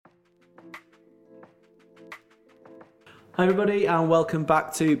Hi everybody and welcome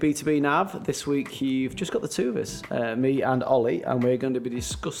back to B2B Nav. This week you've just got the two of us, me and Ollie, and we're going to be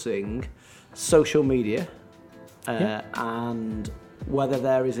discussing social media and whether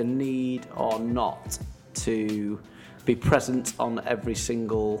there is a need or not to be present on every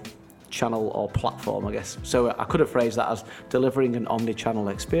single channel or platform, I guess. So I could have phrased that as delivering an omni-channel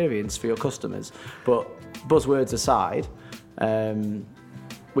experience for your customers, but buzzwords aside,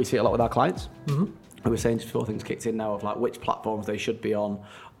 we see it a lot with our clients. Mm-hmm. We were saying just before things kicked in now of like which platforms they should be on,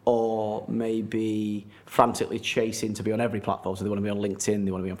 or maybe frantically chasing to be on every platform. So they want to be on LinkedIn, they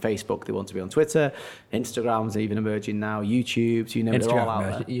want to be on Facebook, they want to be on Twitter, Instagram's even emerging now, YouTube, you know, they're all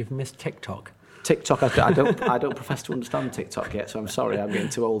out there. You've missed TikTok. TikTok, I don't profess to understand TikTok yet, so I'm sorry, I'm getting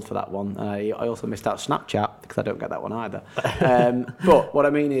too old for that one. I also missed out Snapchat because I don't get that one either. But what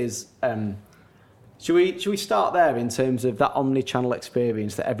I mean is, should we start there in terms of that omni-channel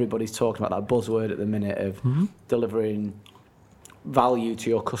experience that everybody's talking about, that buzzword at the minute of delivering value to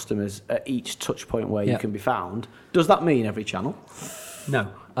your customers at each touch point where you can be found? Does that mean every channel?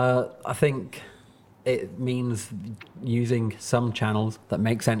 No. I think it means using some channels that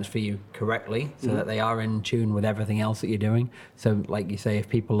make sense for you correctly so that they are in tune with everything else that you're doing. So like you say, if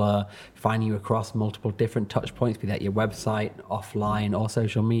people are finding you across multiple different touch points, be that your website, offline or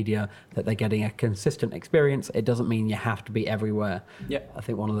social media, that they're getting a consistent experience, it doesn't mean you have to be everywhere. I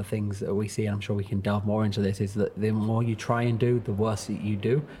think one of the things that we see, and I'm sure we can delve more into this, is that the more you try and do, the worse that you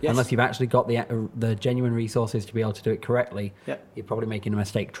do. Unless you've actually got the genuine resources to be able to do it correctly, you're probably making a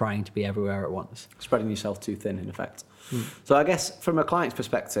mistake trying to be everywhere at once. Spreading yourself too thin, in effect. So I guess from a client's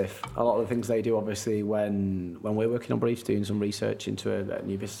perspective, a lot of the things they do, obviously, when we're working on briefs, doing some research into a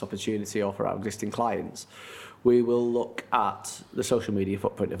new business opportunity or for our existing clients, we will look at the social media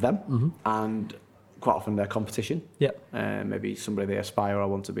footprint of them and quite often their competition. Maybe somebody they aspire or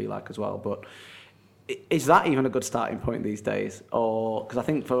want to be like as well. But is that even a good starting point these days? Or because I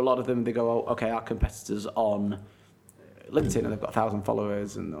think for a lot of them, they go, oh, okay, our competitors on LinkedIn and they've got 1,000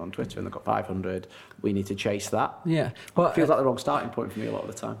 followers, and on Twitter and they've got 500. We need to chase that. Well, it feels like the wrong starting point for me a lot of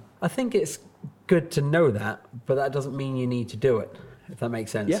the time. I think it's good to know that, but that doesn't mean you need to do it, if that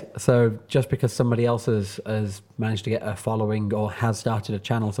makes sense. So just because somebody else has managed to get a following or has started a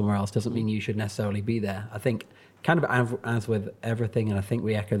channel somewhere else doesn't mean you should necessarily be there. I think kind of as with everything, and I think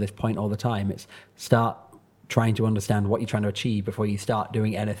we echo this point all the time, it's start trying to understand what you're trying to achieve before you start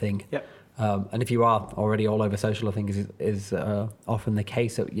doing anything. And if you are already all over social, I think is often the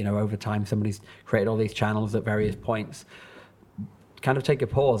case that, you know, over time somebody's created all these channels at various points. Kind of take a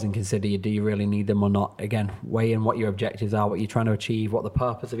pause and consider, do you really need them or not? Again, weigh in what your objectives are, what you're trying to achieve, what the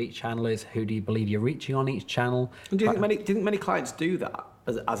purpose of each channel is, who do you believe you're reaching on each channel. And do you think many clients do that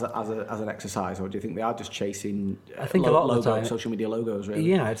as an exercise, or do you think they are just chasing I think a lot of the time, social media logos, really?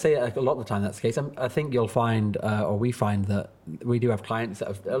 Yeah, I'd say a lot of the time that's the case. I think you'll find, or we find, that we do have clients that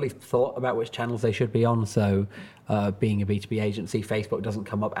have at least thought about which channels they should be on. So being a B2B agency, Facebook doesn't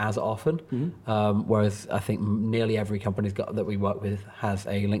come up as often, whereas I think nearly every company that we work with has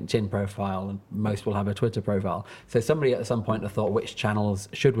a LinkedIn profile, and most will have a Twitter profile. So somebody at some point have thought, which channels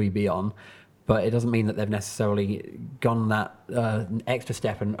should we be on? But it doesn't mean that they've necessarily gone that extra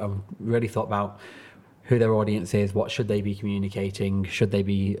step and really thought about who their audience is, what should they be communicating, should they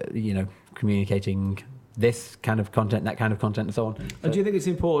be, communicating this kind of content, that kind of content, and so on. And do you think it's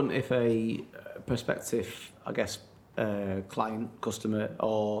important if a prospective, I guess, client, customer,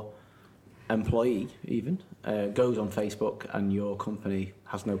 or employee even goes on Facebook and your company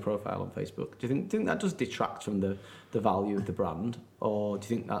has no profile on Facebook? Do you think that does detract from the value of the brand, or do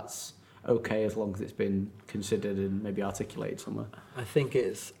you think that's okay as long as it's been considered and maybe articulated somewhere? I think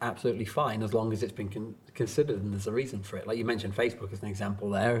it's absolutely fine as long as it's been considered and there's a reason for it. Like you mentioned Facebook as an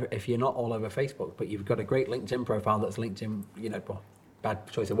example there. If you're not all over Facebook, but you've got a great LinkedIn profile that's linked in,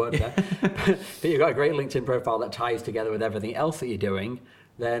 bad choice of word there, but you've got a great LinkedIn profile that ties together with everything else that you're doing,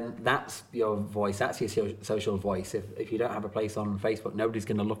 then that's your voice, that's your social voice. If you don't have a place on Facebook, nobody's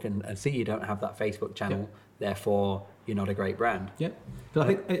going to look and see you don't have that Facebook channel, therefore you're not a great brand. But I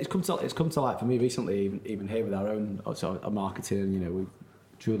think it's come to light for me recently, even here with our own marketing, we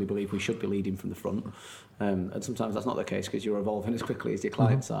truly believe we should be leading from the front. And sometimes that's not the case because you're evolving as quickly as your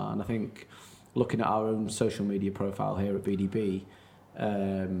clients are. And I think looking at our own social media profile here at BDB,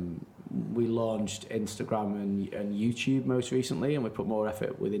 we launched Instagram and YouTube most recently, and we put more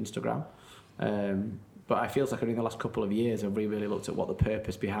effort with Instagram. But it feels like only in the last couple of years have we really looked at what the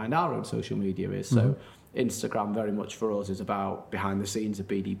purpose behind our own social media is. So Instagram very much for us is about behind the scenes of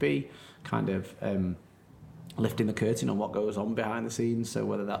BDB, kind of lifting the curtain on what goes on behind the scenes. So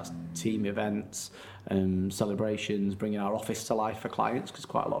whether that's team events, celebrations, bringing our office to life for clients, because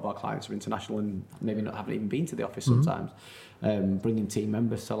quite a lot of our clients are international and maybe haven't even been to the office sometimes. Bringing team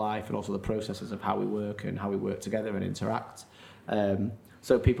members to life, and also the processes of how we work and how we work together and interact.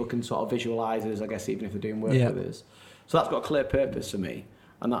 So people can sort of visualise us, I guess, even if they're doing work with us. So that's got a clear purpose for me.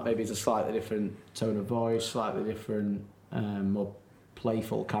 And that maybe is a slightly different tone of voice, slightly different, more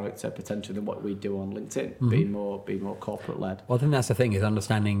playful character potentially than what we do on LinkedIn, being more corporate led. Well, I think that's the thing, is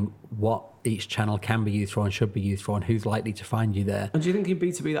understanding what each channel can be used for and should be used for, and who's likely to find you there. And do you think in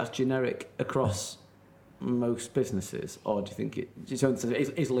B2B that's generic across most businesses, or do you think is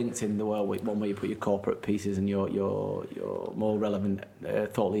LinkedIn the one where you put your corporate pieces and your more relevant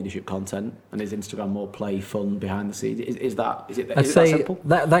thought leadership content, and is Instagram more play, fun, behind the scenes? Is it that simple?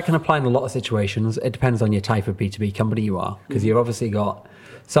 That can apply in a lot of situations. It depends on your type of B2B company you are, because you've obviously got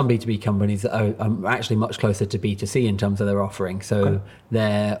some B2B companies that are actually much closer to B2C in terms of their offering. So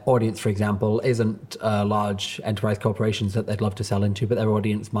their audience, for example, isn't large enterprise corporations that they'd love to sell into, but their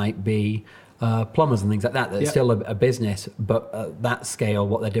audience might be plumbers and things like that. That's still a business, but at that scale,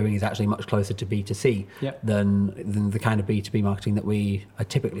 what they're doing is actually much closer to B2C than the kind of B2B marketing that we are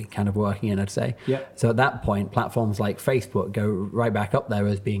typically kind of working in, I'd say. So at that point, platforms like Facebook go right back up there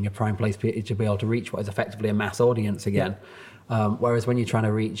as being a prime place to be able to reach what is effectively a mass audience again. Whereas when you're trying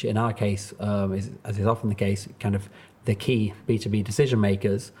to reach, in our case, as is often the case, kind of the key B2B decision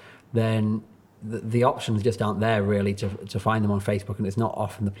makers, then the options just aren't there really to find them on Facebook, and it's not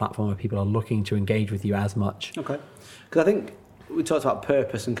often the platform where people are looking to engage with you as much. Okay, because I think we talked about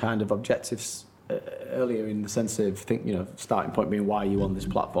purpose and kind of objectives earlier, in the sense of starting point being why are you on this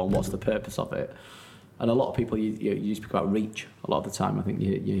platform, what's the purpose of it, and a lot of people you speak about reach a lot of the time. I think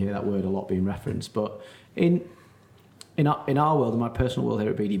you hear that word a lot being referenced, but in our world, in my personal world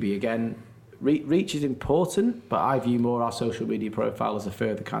here at BDB, again, reach is important, but I view more our social media profile as a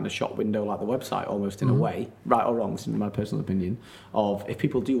further kind of shop window, like the website almost, in a way, right or wrong, this is my personal opinion, of if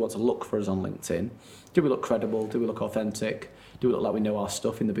people do want to look for us on LinkedIn, do we look credible, do we look authentic, do we look like we know our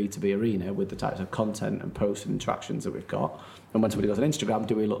stuff in the B2B arena with the types of content and posts and interactions that we've got, and when somebody goes on Instagram,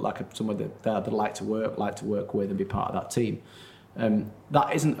 do we look like someone that like to work with and be part of that team.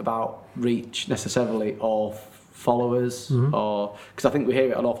 That isn't about reach necessarily of followers, or because I think we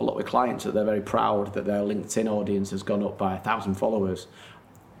hear it an awful lot with clients that they're very proud that their LinkedIn audience has gone up by 1,000 followers.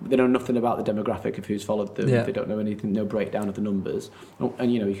 They know nothing about the demographic of who's followed them. They don't know anything, no breakdown of the numbers.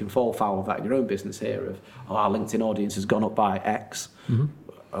 And you can fall foul of that in your own business here of, our LinkedIn audience has gone up by X.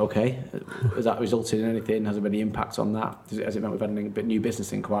 Okay, has that resulted in anything? Has there been any impact on that? Has it meant we've had a new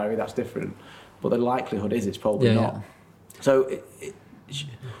business inquiry? That's different. But the likelihood is it's probably not. So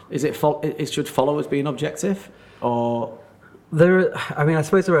should followers be an objective? Or I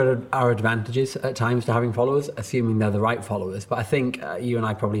suppose there are advantages at times to having followers, assuming they're the right followers. But I think you and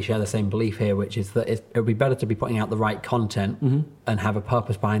I probably share the same belief here, which is that it would be better to be putting out the right content and have a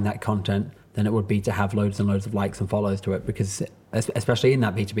purpose behind that content than it would be to have loads and loads of likes and follows to it. Because especially in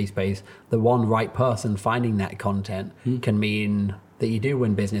that B2B space, the one right person finding that content can mean that you do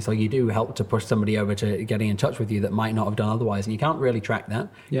win business, or you do help to push somebody over to getting in touch with you that might not have done otherwise. And you can't really track that,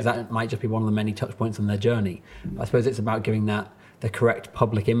 because that might just be one of the many touch points on their journey. But I suppose it's about giving that the correct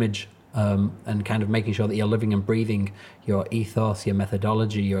public image, and kind of making sure that you're living and breathing your ethos, your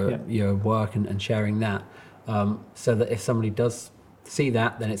methodology, your work, and sharing that, so that if somebody does see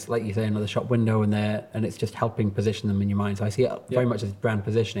that, then it's like you say, another shop window, and it's just helping position them in your mind. So I see it very much as brand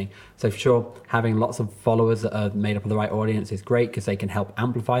positioning. So for sure, having lots of followers that are made up of the right audience is great, because they can help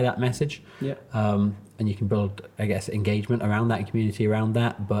amplify that message. And you can build, I guess, engagement around that and community around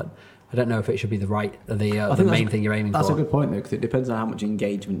that. But I don't know if it should be the main thing you're aiming for. That's a good point, though, because it depends on how much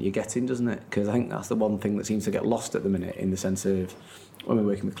engagement you're getting, doesn't it? Because I think that's the one thing that seems to get lost at the minute, in the sense of when we're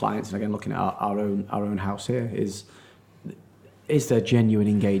working with clients, and again looking at our own house here, is there genuine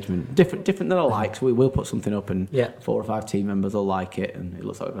engagement? Different than a like. So we will put something up and 4 or 5 team members will like it, and it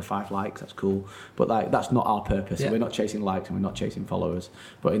looks like we have 5 likes, that's cool. But that's not our purpose. So we're not chasing likes and we're not chasing followers.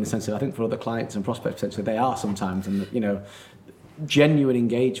 But in the sense of, I think for other clients and prospects potentially they are sometimes, and genuine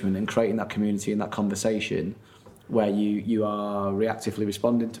engagement and creating that community and that conversation where you are reactively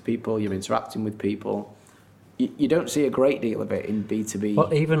responding to people, you're interacting with people. You don't see a great deal of it in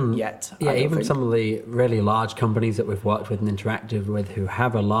B2B yet. Even some of the really large companies that we've worked with and interacted with who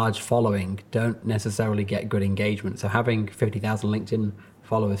have a large following don't necessarily get good engagement. So having 50,000 LinkedIn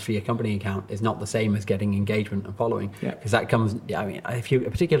followers for your company account is not the same as getting engagement and following. Because that comes,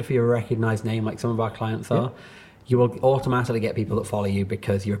 particularly if you're a recognized name like some of our clients are, you will automatically get people that follow you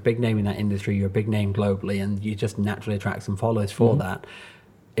because you're a big name in that industry, you're a big name globally, and you just naturally attract some followers for that.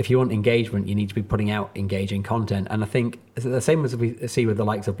 if you want engagement, you need to be putting out engaging content. And I think it's the same as we see with the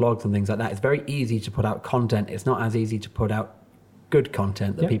likes of blogs and things like that. It's very easy to put out content. It's not as easy to put out good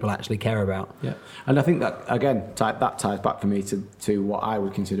content that people actually care about. Yeah, and I think that, again, that ties back for me to what I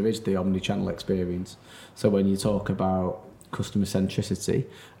would consider is the omni-channel experience. So when you talk about customer centricity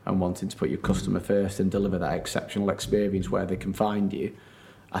and wanting to put your customer first and deliver that exceptional experience where they can find you,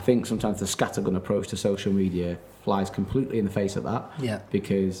 I think sometimes the scattergun approach to social media flies completely in the face of that. Yeah.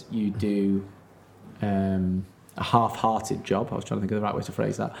 Because you do a half-hearted job. I was trying to think of the right way to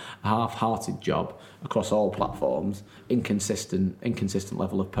phrase that. A half-hearted job across all platforms, inconsistent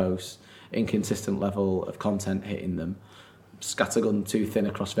level of posts, inconsistent level of content hitting them, scattergun too thin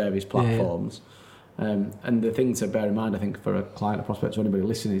across various platforms. And the thing to bear in mind, I think, for a client or prospect or anybody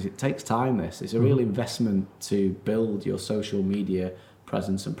listening, is it takes time. It's a real investment to build your social media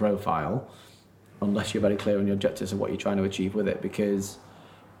presence and profile, unless you're very clear on your objectives and what you're trying to achieve with it, because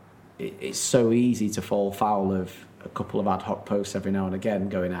it's so easy to fall foul of a couple of ad hoc posts every now and again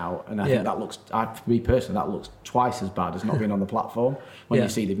going out, and I think that looks, for me personally, that looks twice as bad as not being on the platform when you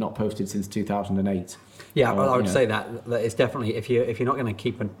see they've not posted since 2008. Yeah, I would say that it's definitely, if you're not going to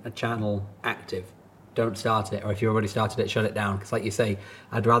keep a channel active, don't start it, or if you already started it, shut it down. Because like you say,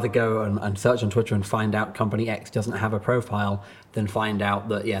 I'd rather go and search on Twitter and find out company X doesn't have a profile than find out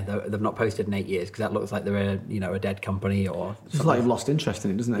that they've not posted in 8 years, because that looks like they're a dead company or it's just like you've lost interest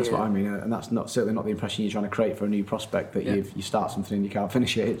in it, doesn't it? That's what I mean, and that's certainly not the impression you're trying to create for a new prospect, that you start something and you can't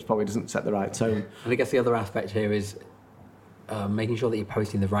finish it. It probably doesn't set the right tone. And I guess the other aspect here is making sure that you're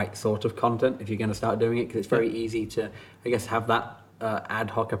posting the right sort of content if you're going to start doing it, because it's very easy to, I guess, have that ad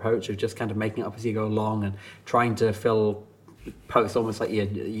hoc approach of just kind of making it up as you go along and trying to fill posts almost like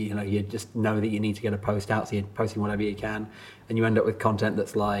you just know that you need to get a post out, so you're posting whatever you can, and you end up with content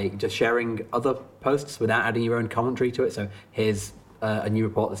that's like just sharing other posts without adding your own commentary to it. So here's a new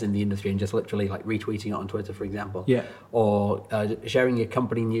report that's in the industry, and just literally like retweeting it on Twitter, for example. Yeah. Or sharing your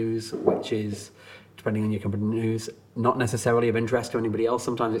company news, which is, depending on your company news, not necessarily of interest to anybody else.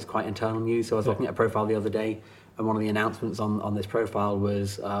 Sometimes it's quite internal news. So I was looking at a profile the other day, and one of the announcements on this profile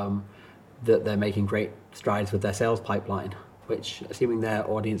was that they're making great strides with their sales pipeline, which, assuming their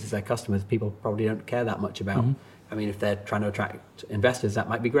audience is their customers, people probably don't care that much about. I mean, if they're trying to attract investors, that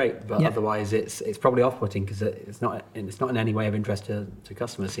might be great, but otherwise it's probably off-putting, because it's not in any way of interest to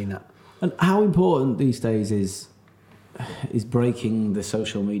customers seeing that. And how important these days is breaking the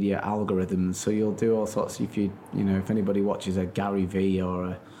social media algorithms? So you'll do all sorts. If if anybody watches a Gary Vee or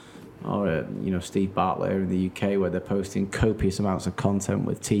a Steve Bartlett in the UK, where they're posting copious amounts of content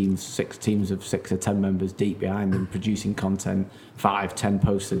with six teams of 6 or 10 members deep behind them, producing content, 5-10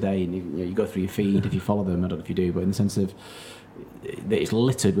 posts a day, and you go through your feed if you follow them. I don't know if you do, but in the sense of that it's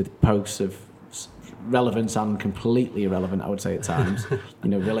littered with posts of relevance and completely irrelevant, I would say at times.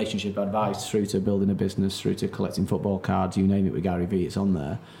 Relationship advice through to building a business, through to collecting football cards, you name it. With Gary Vee, it's on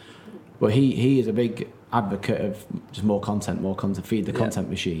there. But he is a big advocate of just more content, feed the content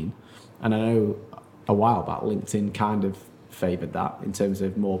machine. And I know a while back LinkedIn kind of favoured that in terms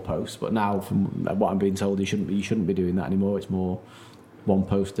of more posts, but now from what I'm being told, you shouldn't be doing that anymore. It's more one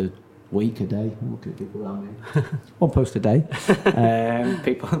post a week, a day. I'm looking at people around me. One post a day.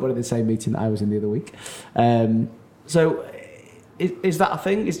 People were in the same meeting that I was in the other week. So is that a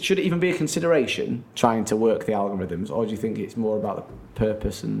thing? Should it even be a consideration, trying to work the algorithms, or do you think it's more about the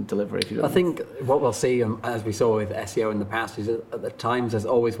purpose and delivery? I think what we'll see, as we saw with SEO in the past, is that at the times there's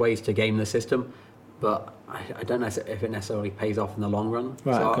always ways to game the system, but I don't know if it necessarily pays off in the long run.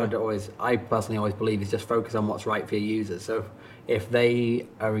 Right, so okay. I personally always believe is just focus on what's right for your users. So if they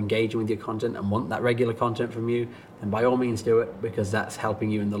are engaging with your content and want that regular content from you, then by all means do it, because that's helping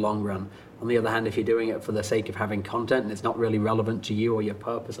you in the long run. On the other hand, if you're doing it for the sake of having content and it's not really relevant to you or your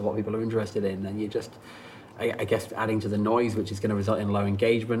purpose or what people are interested in, then you're just, I guess, adding to the noise, which is going to result in low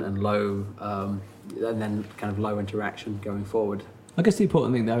engagement and and then kind of low interaction going forward. I guess the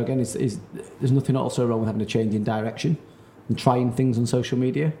important thing there again is there's nothing also wrong with having a change in direction and trying things on social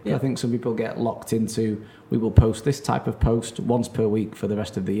media. Yeah. I think some people get locked into, we will post this type of post once per week for the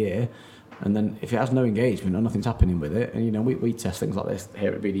rest of the year, and then if it has no engagement or nothing's happening with it, and we test things like this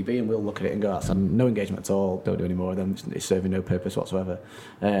here at BDB, and we'll look at it and go, that's no engagement at all, don't do any more of them, it's serving no purpose whatsoever.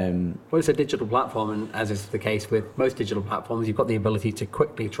 Well, it's a digital platform, and as is the case with most digital platforms, you've got the ability to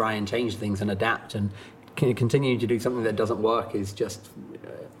quickly try and change things and adapt, and continuing to do something that doesn't work is just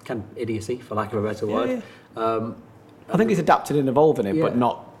kind of idiocy, for lack of a better word. I think it's adapting and evolving it,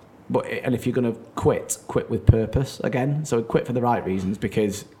 and if you're going to quit with purpose again. So quit for the right reasons,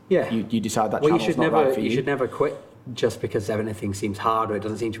 because you decide that channel's not right for you. You should never quit just because anything seems hard or it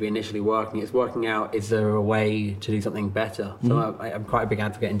doesn't seem to be initially working, it's working out, is there a way to do something better? So I'm quite a big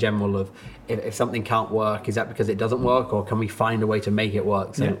advocate in general of if something can't work, is that because it doesn't work, or can we find a way to make it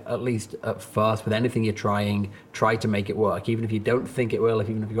work? So at least at first, with anything you're trying, try to make it work. Even if you don't think it will,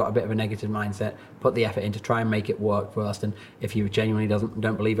 even if you've got a bit of a negative mindset, put the effort in to try and make it work first. And if you genuinely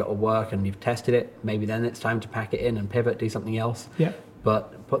don't believe it will work and you've tested it, maybe then it's time to pack it in and pivot, do something else. Yeah.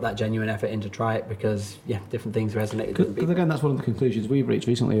 But put that genuine effort in to try it, because different things resonate. Because again, that's one of the conclusions we've reached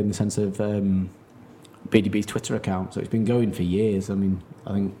recently in the sense of BDB's Twitter account. So it's been going for years. I mean,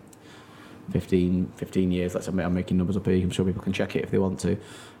 I think 15 years. Let's admit I'm making numbers up here. I'm sure people can check it if they want to.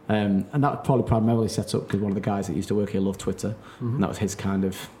 And that was probably primarily set up because one of the guys that used to work here loved Twitter, and that was his kind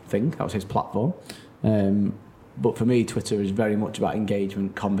of thing. That was his platform. But for me, Twitter is very much about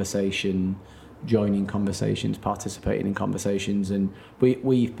engagement, conversation, joining conversations, participating in conversations, and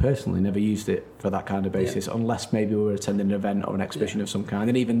we personally never used it for that kind of basis, unless maybe we were attending an event or an exhibition of some kind,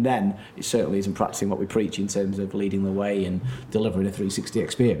 and even then it certainly isn't practicing what we preach in terms of leading the way and delivering a 360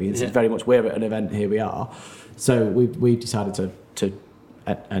 experience. It's very much, we're at an event, here we are. So we've decided to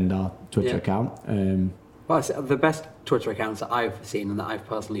end our Twitter account. Well, the best Twitter accounts that I've seen and that I've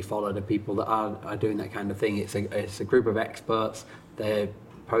personally followed are people that are doing that kind of thing. It's a group of experts. They're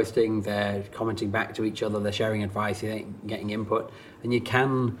posting, they're commenting back to each other, they're sharing advice, they're getting input, and you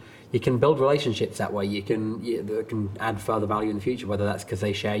can build relationships that way. That can add further value in the future, whether that's because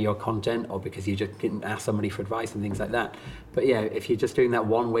they share your content or because you just can ask somebody for advice and things like that. But if you're just doing that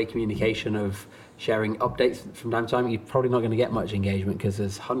one-way communication of sharing updates from time to time, you're probably not going to get much engagement, because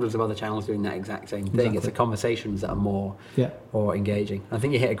there's hundreds of other channels doing that exact same thing. Exactly. It's the conversations that are more engaging. I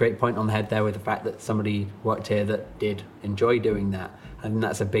think you hit a great point on the head there with the fact that somebody worked here that did enjoy doing that. And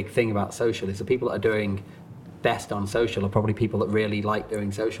that's a big thing about social, is the people that are doing best on social are probably people that really like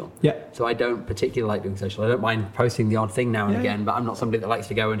doing social. Yeah. So I don't particularly like doing social. I don't mind posting the odd thing now and again, but I'm not somebody that likes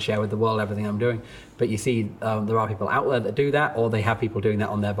to go and share with the world everything I'm doing. But you see, there are people out there that do that, or they have people doing that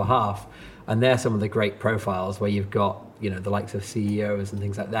on their behalf. And they're some of the great profiles where you've got, the likes of CEOs and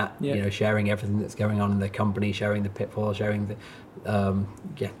things like that, sharing everything that's going on in their company, sharing the pitfalls, sharing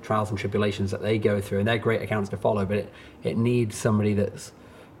the trials and tribulations that they go through. And they're great accounts to follow, but it needs somebody that's,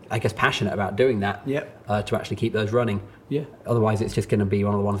 I guess, passionate about doing that to actually keep those running. Yeah. Otherwise, it's just going to be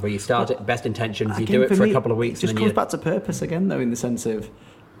one of the ones where you start at best intentions, you do it for a couple of weeks. It just comes back to purpose again, though, in the sense of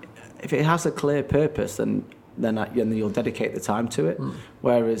if it has a clear purpose, then you'll dedicate the time to it.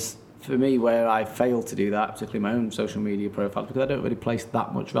 Whereas for me, where I fail to do that, particularly my own social media profile, because I don't really place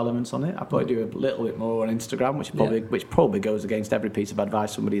that much relevance on it. I probably do a little bit more on Instagram, which probably goes against every piece of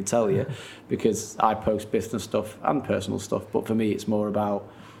advice somebody would tell you, because I post business stuff and personal stuff. But for me, it's more about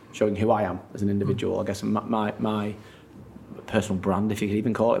showing who I am as an individual, I guess, my personal brand, if you could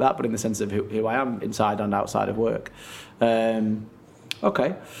even call it that, but in the sense of who I am inside and outside of work.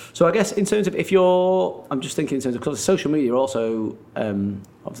 Okay, so I guess in terms of I'm just thinking in terms of, because social media also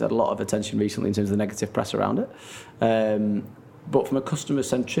obviously had a lot of attention recently in terms of the negative press around it. But from a customer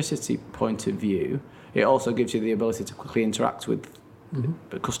centricity point of view, it also gives you the ability to quickly interact with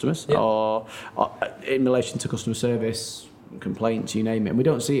customers or in relation to customer service, complaints, you name it. And we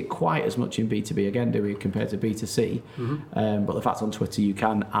don't see it quite as much in B2B, again, do we, compared to B2C. But the fact on Twitter you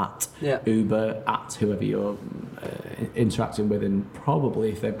can Uber, whoever you're interacting with, and probably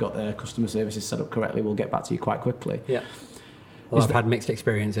if they've got their customer services set up correctly, we'll get back to you quite quickly. Yeah. Well, I've had mixed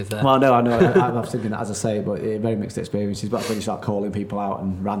experiences there. Well, no, I know. I was thinking that, as I say, but very mixed experiences. But when you start calling people out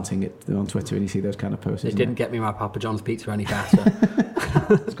and ranting it on Twitter and you see those kind of posts. It didn't get me my Papa John's pizza any faster.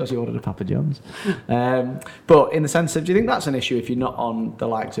 It's because you ordered a Papa John's. But in the sense of, do you think that's an issue if you're not on the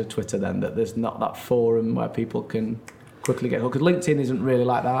likes of Twitter then, that there's not that forum where people can quickly get hooked? Because LinkedIn isn't really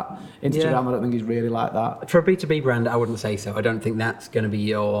like that. Instagram, I don't think is really like that. For a B2B brand, I wouldn't say so. I don't think that's going to be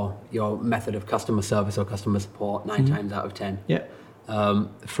your method of customer service or customer support 9 times out of 10. Yeah.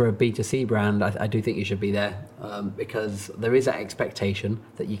 For a B2C brand, I do think you should be there because there is that expectation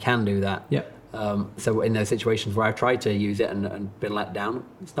that you can do that. Yeah. So in those situations where I've tried to use it and been let down,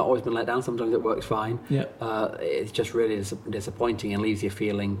 it's not always been let down. Sometimes it works fine. Yeah. It's just really disappointing and leaves you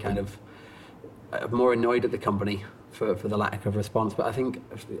feeling kind of more annoyed at the company for the lack of response. But I think,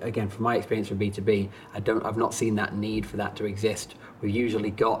 again, from my experience with B2B, I've not seen that need for that to exist. We've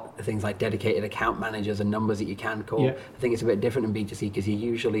usually got things like dedicated account managers and numbers that you can call. Yeah. I think it's a bit different in B2C because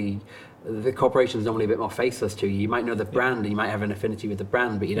the corporation's normally a bit more faceless to you. You might know the brand and you might have an affinity with the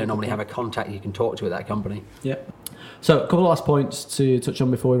brand, but you don't normally have a contact you can talk to at that company. Yeah. So a couple of last points to touch on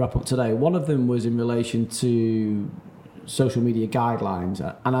before we wrap up today. One of them was in relation to social media guidelines,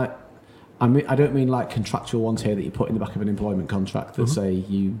 and I don't mean like contractual ones here that you put in the back of an employment contract that say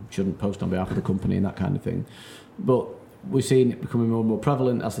you shouldn't post on behalf of the company and that kind of thing. But we've seen it becoming more and more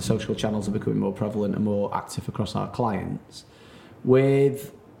prevalent as the social channels are becoming more prevalent and more active across our clients. Where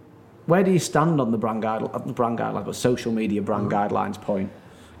do you stand on the brand guidelines, but social media brand guidelines point?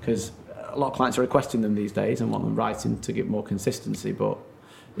 Because a lot of clients are requesting them these days and want them writing to get more consistency, but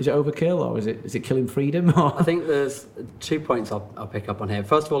is it overkill or is it killing freedom? I think there's 2 points I'll pick up on here.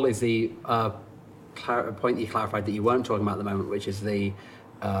 First of all is the point that you clarified that you weren't talking about at the moment, which is the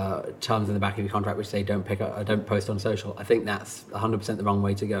terms in the back of your contract which say don't post on social. I think that's 100% the wrong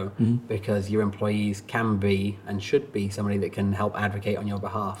way to go, because your employees can be and should be somebody that can help advocate on your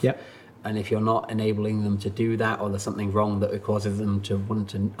behalf. Yep. And if you're not enabling them to do that, or there's something wrong that causes them to want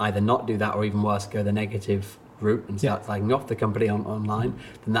to either not do that or even worse, go the negative route and start flagging off the company online,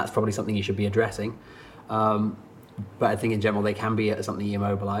 then that's probably something you should be addressing. But I think in general they can be something you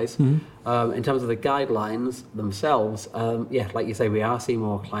mobilise. In terms of the guidelines themselves, like you say, we are seeing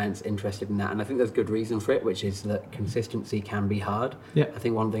more clients interested in that, and I think there's good reason for it, which is that consistency can be hard. I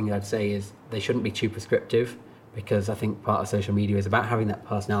think one thing I'd say is they shouldn't be too prescriptive, because I think part of social media is about having that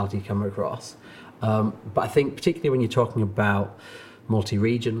personality come across. But I think particularly when you're talking about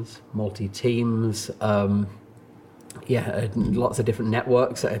multi-regions, multi-teams, lots of different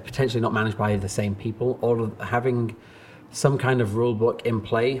networks that are potentially not managed by the same people, or having some kind of rule book in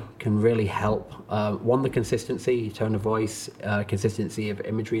play can really help. The consistency, tone of voice, consistency of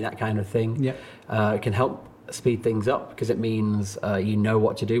imagery, that kind of thing, can help speed things up, because it means you know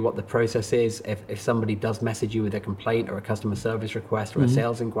what to do, what the process is. If somebody does message you with a complaint or a customer service request or a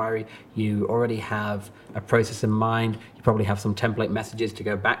sales inquiry, you already have a process in mind. You probably have some template messages to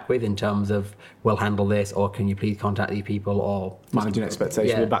go back with in terms of, we'll handle this, or can you please contact these people, or managing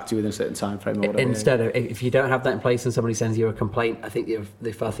expectations, we'll back to you within a certain time frame or whatever. Instead of, if you don't have that in place and somebody sends you a complaint, I think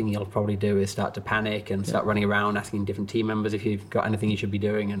the first thing you'll probably do is start to panic and start running around asking different team members if you've got anything you should be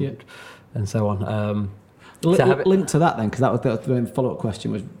doing, and so on. Linked to that then, because that was the follow-up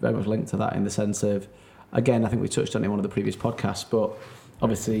question, was very much linked to that, in the sense of, again, I think we touched on it in one of the previous podcasts, but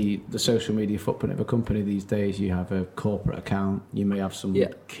obviously the social media footprint of a company these days, you have a corporate account, you may have some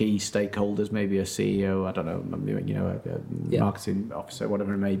key stakeholders, maybe a CEO, I don't know, a marketing officer,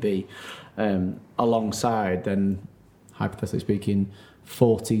 whatever it may be, alongside then, hypothetically speaking,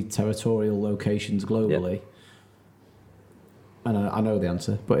 40 territorial locations globally. And I know the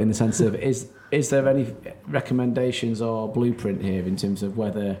answer, but in the sense of, is there any recommendations or blueprint here in terms of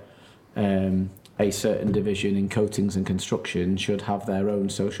whether a certain division in coatings and construction should have their own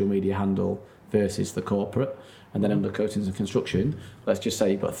social media handle versus the corporate? And then under coatings and construction, let's just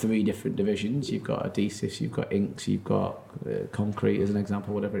say you've got 3 different divisions. You've got adhesives, you've got inks, you've got concrete as an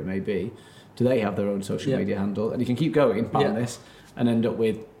example, whatever it may be. Do they have their own social media handle? And you can keep going on this and end up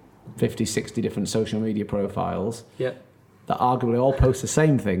with 50, 60 different social media profiles that arguably all post the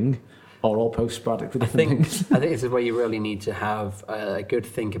same thing, or all post sporadically different things. I think this is where you really need to have a good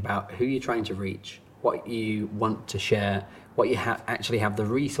think about who you're trying to reach, what you want to share, what you actually have the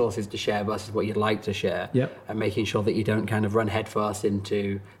resources to share versus what you'd like to share, and making sure that you don't kind of run headfirst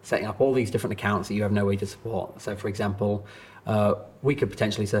into setting up all these different accounts that you have no way to support. So, for example, we could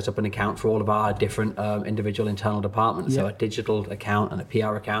potentially set up an account for all of our different individual internal departments, so a digital account and a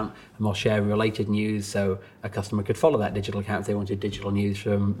PR account, and we'll share related news, so a customer could follow that digital account if they wanted digital news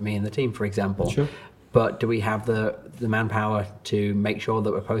from me and the team, for example. Sure. But do we have the manpower to make sure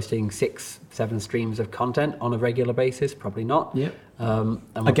that we're posting 6-7 streams of content on a regular basis? Probably not.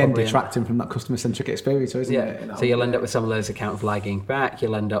 Again, detracting from that customer-centric experience, isn't it? So you'll end up with some of those accounts lagging back.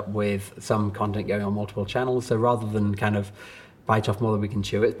 You'll end up with some content going on multiple channels. So rather than kind of bite off more than we can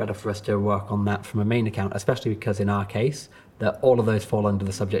chew, it's better for us to work on that from a main account, especially because in our case, that all of those fall under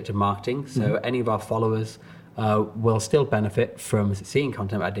the subject of marketing. So any of our followers will still benefit from seeing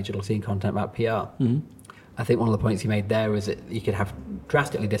content about digital, seeing content about PR. I think one of the points you made there is that you could have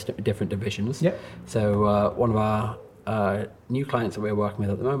drastically different divisions. So one of our new clients that we're working with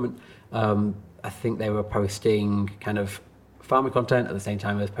at the moment, I think they were posting kind of pharma content at the same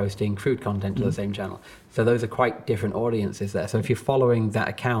time as posting food content to the same channel. So those are quite different audiences there. So if you're following that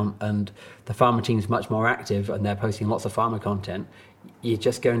account and the pharma team's much more active and they're posting lots of pharma content, you're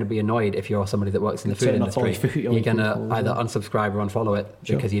just going to be annoyed if you're somebody that works in the food industry. You're going to either unsubscribe or unfollow it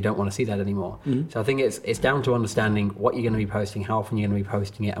because you don't want to see that anymore. So I think it's down to understanding what you're going to be posting, how often you're going to be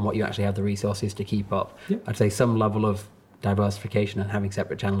posting it, and what you actually have the resources to keep up. I'd say some level of diversification and having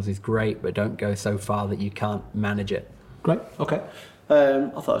separate channels is great, but don't go so far that you can't manage it. Great. Okay. I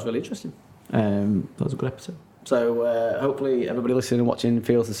thought it was really interesting. That was a good episode. So hopefully everybody listening and watching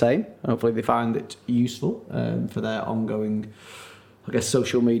feels the same. Hopefully they find it useful for their ongoing, I guess,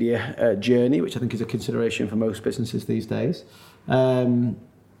 social media journey, which I think is a consideration for most businesses these days.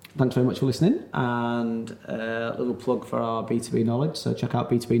 thanks very much for listening. And a little plug for our B2B knowledge. So check out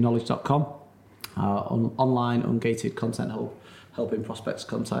b2bknowledge.com, our online ungated content hub, helping prospects,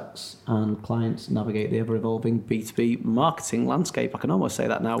 contacts and clients navigate the ever-evolving B2B marketing landscape. I can almost say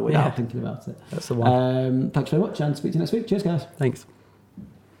that now without thinking about it. That's the one. Thanks very much and speak to you next week. Cheers, guys. Thanks.